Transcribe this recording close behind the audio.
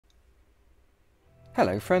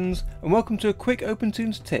Hello friends, and welcome to a quick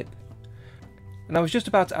OpenToonz tip. And I was just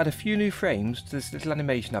about to add a few new frames to this little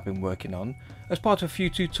animation I've been working on as part of a few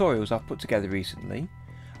tutorials I've put together recently.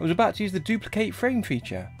 I was about to use the duplicate frame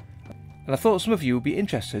feature, and I thought some of you would be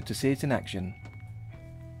interested to see it in action.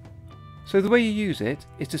 So the way you use it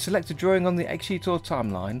is to select a drawing on the xsheet or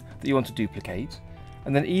timeline that you want to duplicate,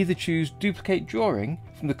 and then either choose Duplicate Drawing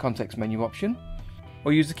from the context menu option,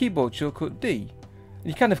 or use the keyboard shortcut D. And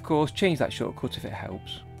you can of course change that shortcut if it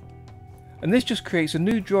helps. And this just creates a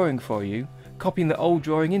new drawing for you, copying the old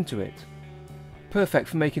drawing into it. Perfect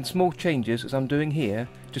for making small changes as I'm doing here,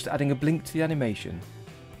 just adding a blink to the animation.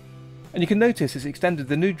 And you can notice it's extended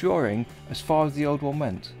the new drawing as far as the old one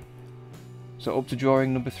went. So up to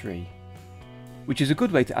drawing number 3. Which is a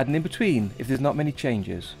good way to add an in-between if there's not many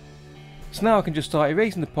changes. So now I can just start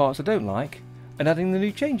erasing the parts I don't like and adding the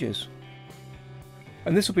new changes.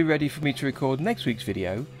 And this will be ready for me to record next week's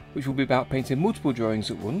video, which will be about painting multiple drawings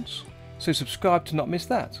at once, so subscribe to not miss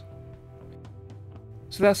that.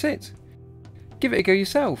 So that's it. Give it a go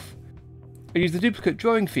yourself. I use the duplicate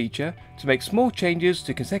drawing feature to make small changes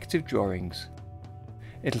to consecutive drawings.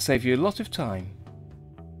 It'll save you a lot of time.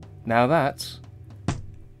 Now that's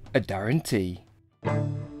a Darren Tea.